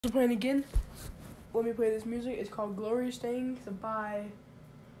I'm playing again. Let me play this music. It's called Glorious Things by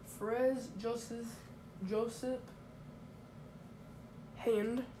Frez Joseph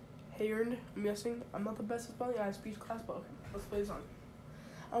Haynd. I'm guessing. I'm not the best at spelling. I have speech class, but okay. Let's play the song.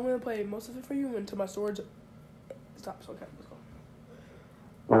 I'm gonna play most of it for you until my storage stops. Okay, let's go.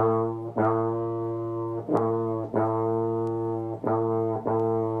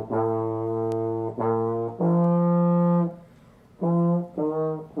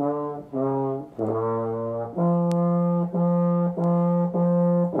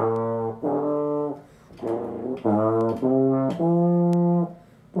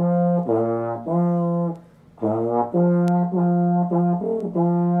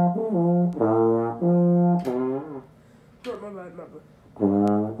 Sure, my bad.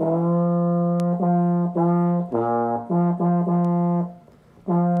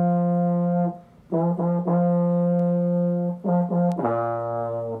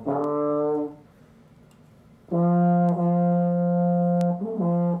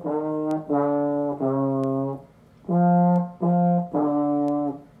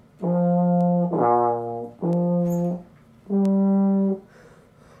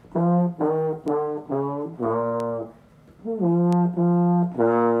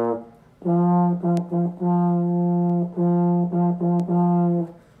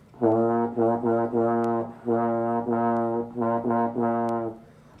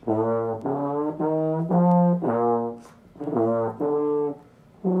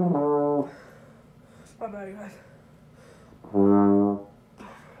 My bad, guys.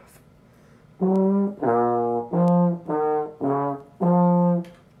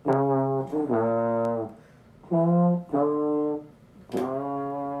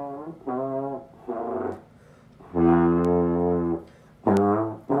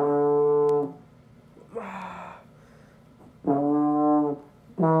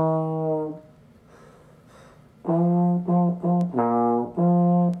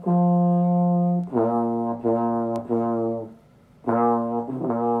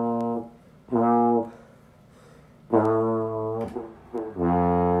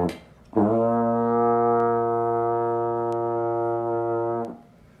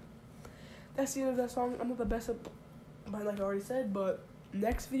 That's the end of that song. I'm not the best at, like I already said, but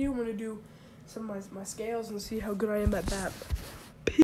next video I'm gonna do some of my scales and see how good I am at that.